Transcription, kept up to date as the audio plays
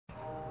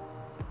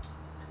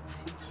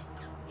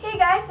Hey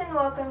guys, and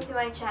welcome to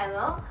my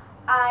channel.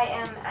 I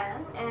am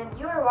Anne and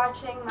you are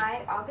watching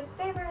my August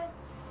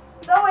favorites.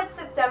 So it's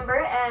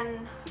September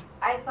and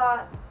I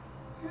thought,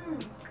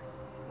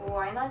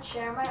 why not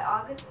share my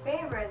August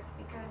favorites,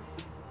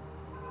 because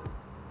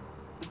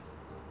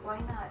why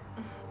not?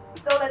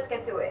 So let's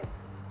get to it.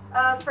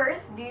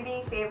 First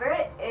beauty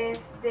favorite is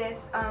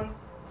this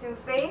Too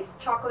Faced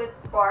chocolate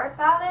bar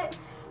palette,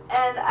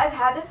 and I've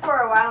had this for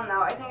a while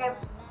now. I think I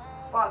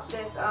bought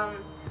this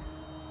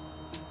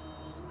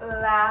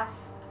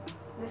last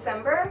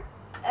December,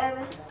 and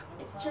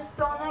it's just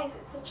so nice.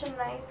 It's such a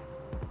nice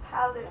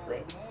palette.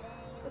 Like,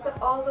 look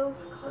at all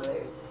those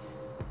colors.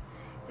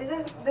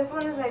 This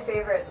one is my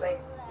favorite.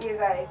 Like, you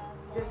guys,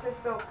 this is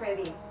so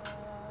pretty.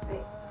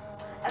 Like,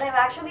 and I'm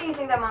actually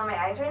using them on my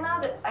eyes right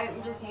now. That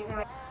I'm just using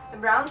like the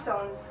brown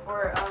tones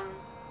for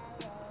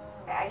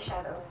my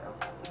eyeshadow. So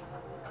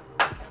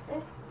that's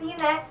it. The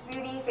next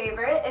beauty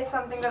favorite is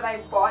something that I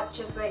bought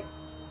just like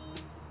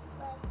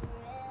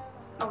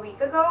a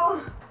week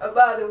ago.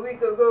 About a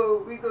week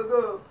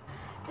ago.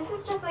 This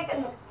is just like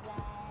a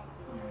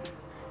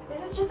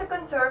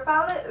contour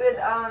palette with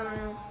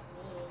a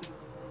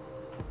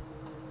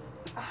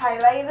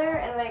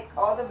highlighter and like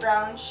all the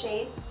brown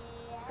shades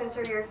to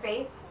contour your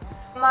face.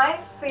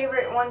 My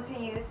favorite one to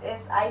use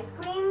is Ice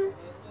Queen,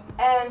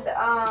 and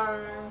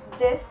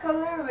this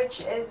color,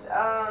 which is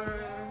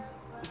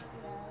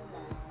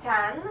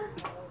tan.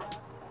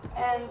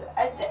 And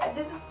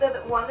this is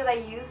the one that I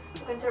use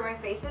to contour my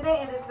face today,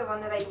 and this is the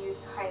one that I use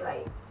to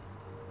highlight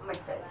my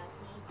face.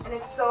 And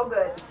it's so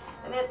good.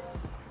 And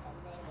it's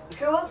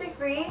cruelty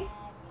free.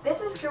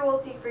 This is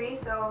cruelty free,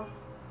 so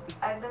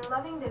I've been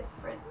loving this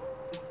for...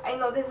 I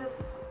know this is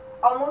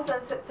almost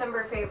a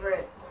September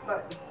favorite,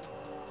 but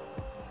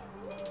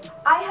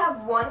I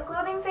have one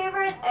clothing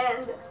favorite,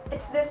 and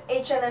it's this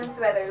H&M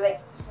sweater. Like,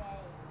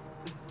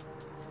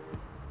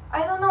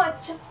 I don't know,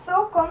 it's just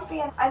so comfy,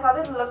 and I thought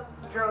it looked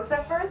gross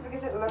at first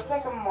because it looks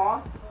like a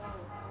moss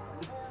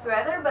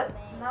sweater, but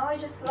now I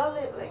just love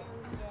it. Like,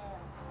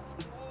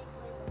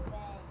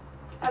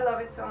 I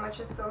love it so much.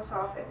 It's so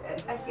soft.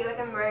 I feel like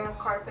I'm wearing a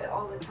carpet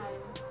all the time.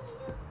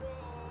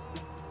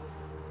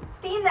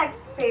 The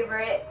next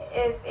favorite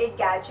is a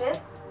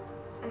gadget,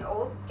 an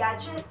old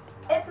gadget.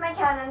 It's my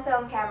Canon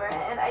film camera,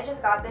 and I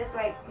just got this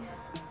like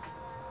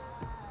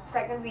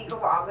second week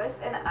of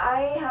August, and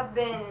I have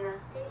been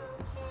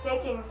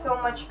taking so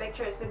much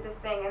pictures with this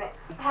thing, and I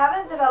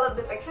haven't developed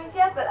the pictures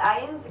yet, but I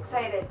am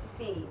excited to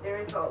see the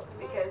results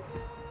because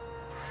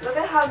look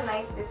at how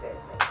nice this is.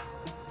 Like,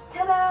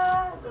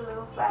 ta-da! The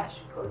little flash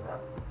goes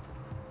up.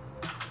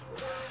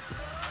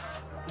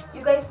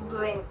 You guys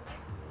blinked.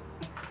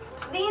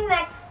 The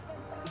next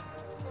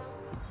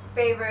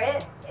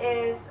favorite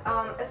is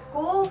a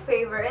school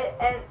favorite,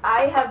 and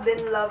I have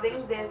been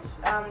loving this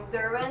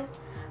Derwent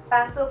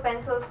Pastel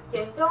Pencil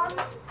Skin Tones.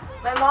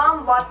 My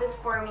mom bought this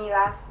for me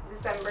last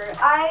December.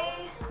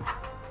 I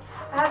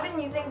have been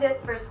using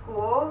this for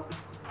school,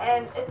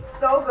 and it's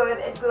so good.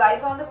 It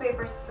glides on the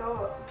paper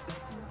so,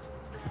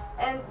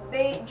 and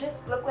they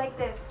just look like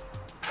this.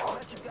 Oh,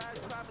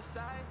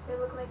 they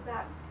look like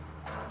that.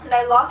 And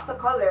I lost the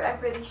color. I'm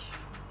pretty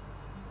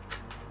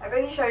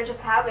sure I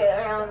just have it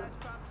around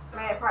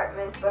my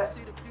apartment, but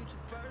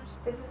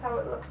this is how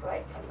it looks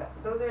like, and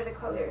those are the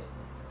colors.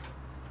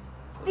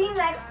 The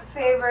next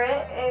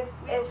favorite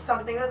is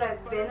something that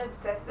I've been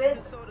obsessed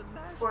with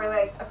for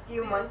like a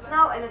few months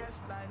now, and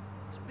it's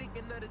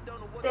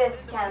this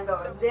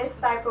candle, this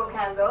Typo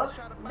candle.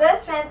 The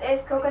scent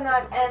is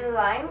coconut and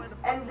lime,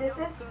 and this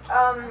is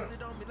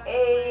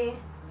a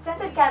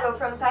scented candle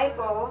from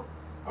Typo,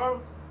 and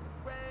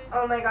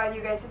oh my god,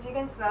 you guys, if you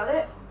can smell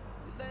it,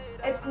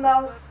 it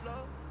smells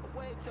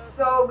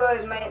so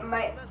good.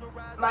 My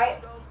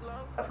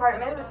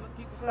apartment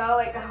smells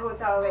like a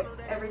hotel, like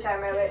every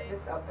time I light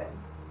this up.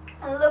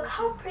 And look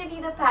how pretty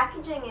the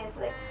packaging is.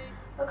 Like,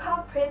 look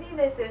how pretty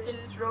this is.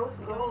 It's rose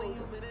gold.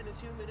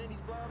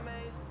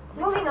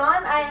 Moving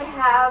on, I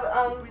have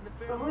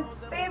food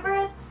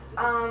favorites.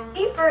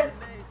 The first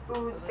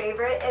food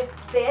favorite is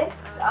this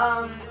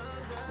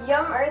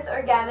YUMEARTH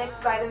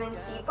Organics Vitamin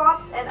C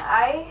Pops, and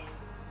I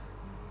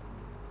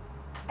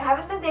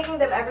haven't been taking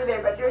them every day,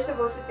 but you're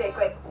supposed to take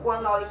like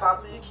one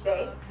lollipop each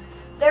day.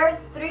 There are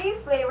 3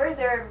 flavors.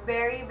 There are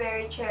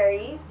berry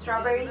cherry,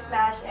 strawberry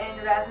smash,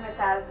 and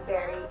razzmatazz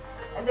berry,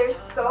 and they're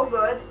so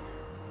good,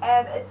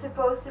 and it's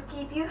supposed to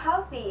keep you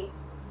healthy.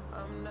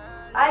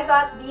 I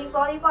got these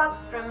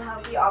lollipops from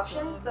Healthy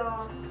Options,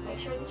 so make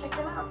sure to check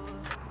them out.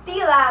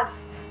 The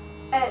last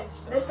and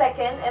the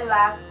second and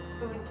last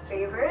food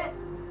favorite,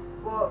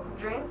 well,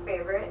 drink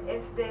favorite,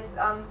 is this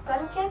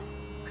Sunkist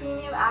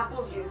Premium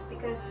Apple Juice,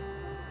 because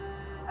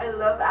I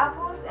love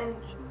apples, and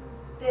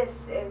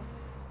this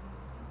is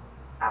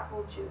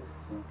apple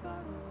juice.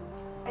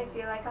 I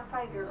feel like a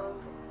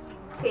 5-year-old.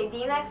 Okay,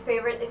 the next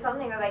favorite is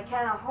something that I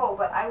cannot hold,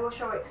 but I will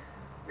show it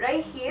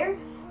right here.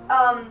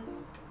 Come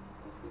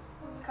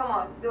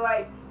on, do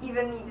I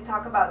even need to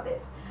talk about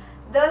this?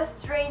 The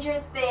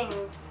Stranger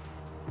Things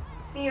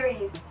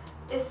series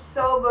is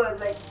so good.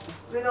 Like,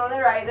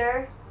 Winona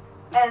Ryder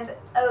and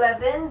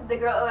 11, the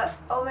girl 11.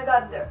 Oh my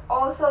god, they're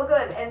all so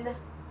good. And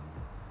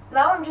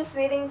now I'm just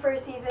waiting for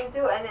season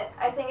 2, and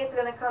I think it's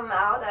gonna come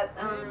out at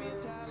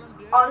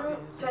on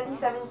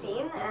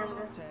 2017, and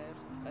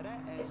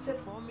it's a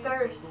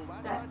thirst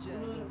that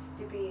needs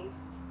to be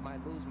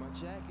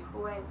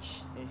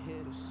quenched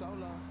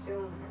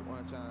soon.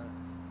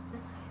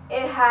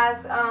 It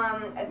has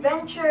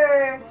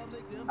adventure,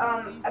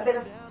 a bit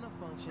of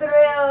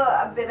thrill,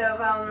 a bit of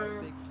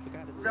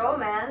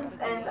romance,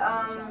 and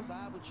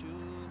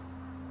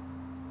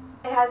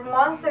it has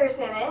monsters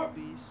in it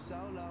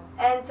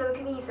and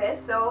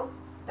telekinesis, so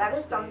that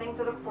is something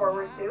to look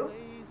forward to.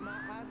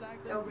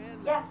 So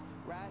yeah.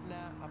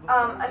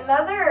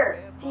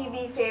 Another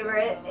TV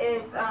favorite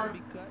is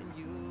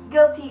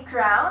Guilty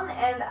Crown,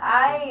 and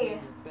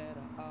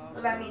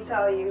let me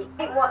tell you,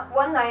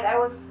 one night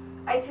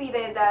I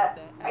tweeted that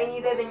I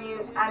needed a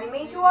new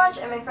anime to watch,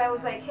 and my friend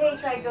was like, hey,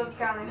 try Guilty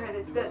Crown, I heard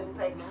it's good. And it's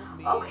like,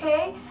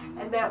 okay.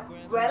 And then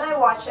when I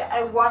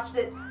watched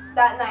it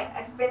that night.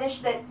 I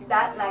finished it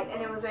that night,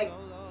 and it was like,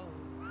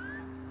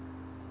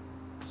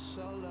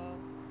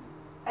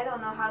 I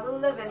don't know how to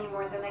live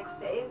anymore the next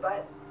day,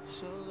 but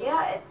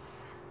yeah,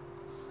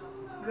 it's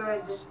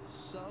good.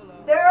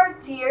 There are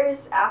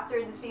tears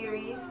after the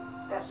series,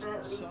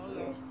 definitely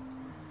tears.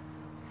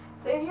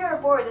 So if you're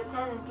bored at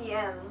 10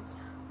 p.m.,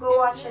 go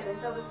watch it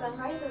until the sun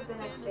rises the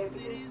next day,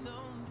 because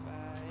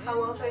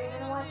how else are you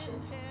gonna watch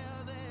it?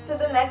 So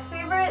the next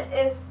favorite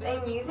is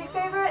a music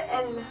favorite,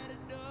 and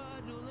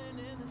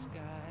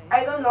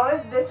I don't know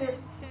if this is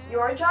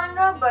your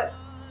genre, but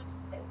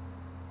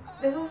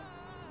this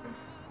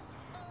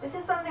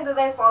is something that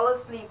I fall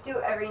asleep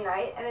to every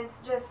night, and it's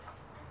just,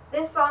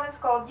 this song is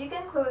called You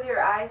Can Close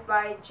Your Eyes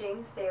by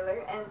James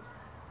Taylor, and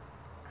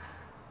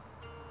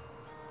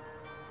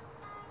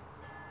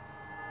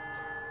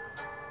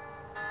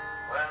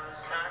well, the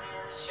sun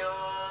is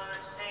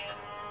sure sinking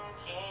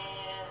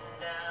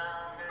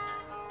down,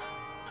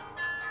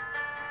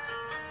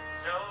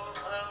 so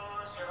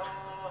close your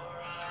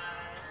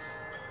eyes.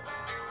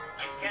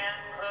 You can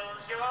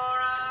close your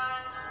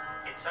eyes,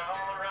 it's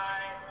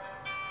alright.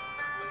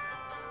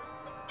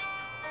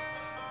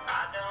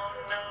 I don't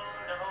know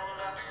no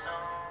love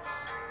songs,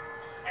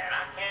 and I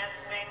can't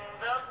sing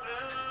the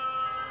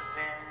blues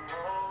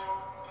anymore,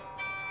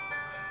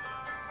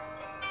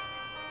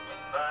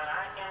 but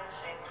I can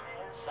sing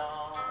this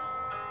song,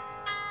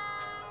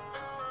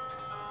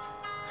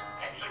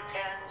 and you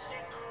can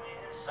sing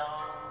this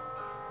song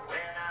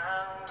when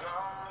I'm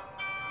gone.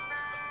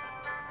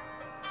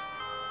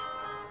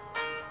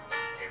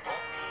 It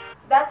won't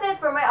be. that's it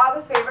for my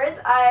August favorites.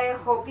 I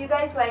hope you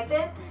guys liked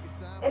it.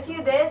 If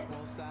you did,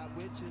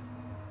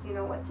 you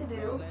know what to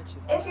do.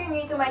 If you're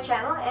new to my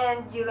channel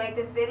and you like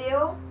this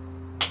video,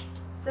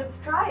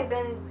 subscribe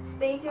and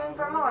stay tuned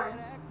for more.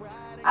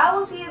 I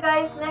will see you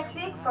guys next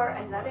week for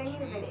another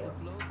new video.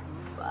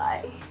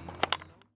 Bye.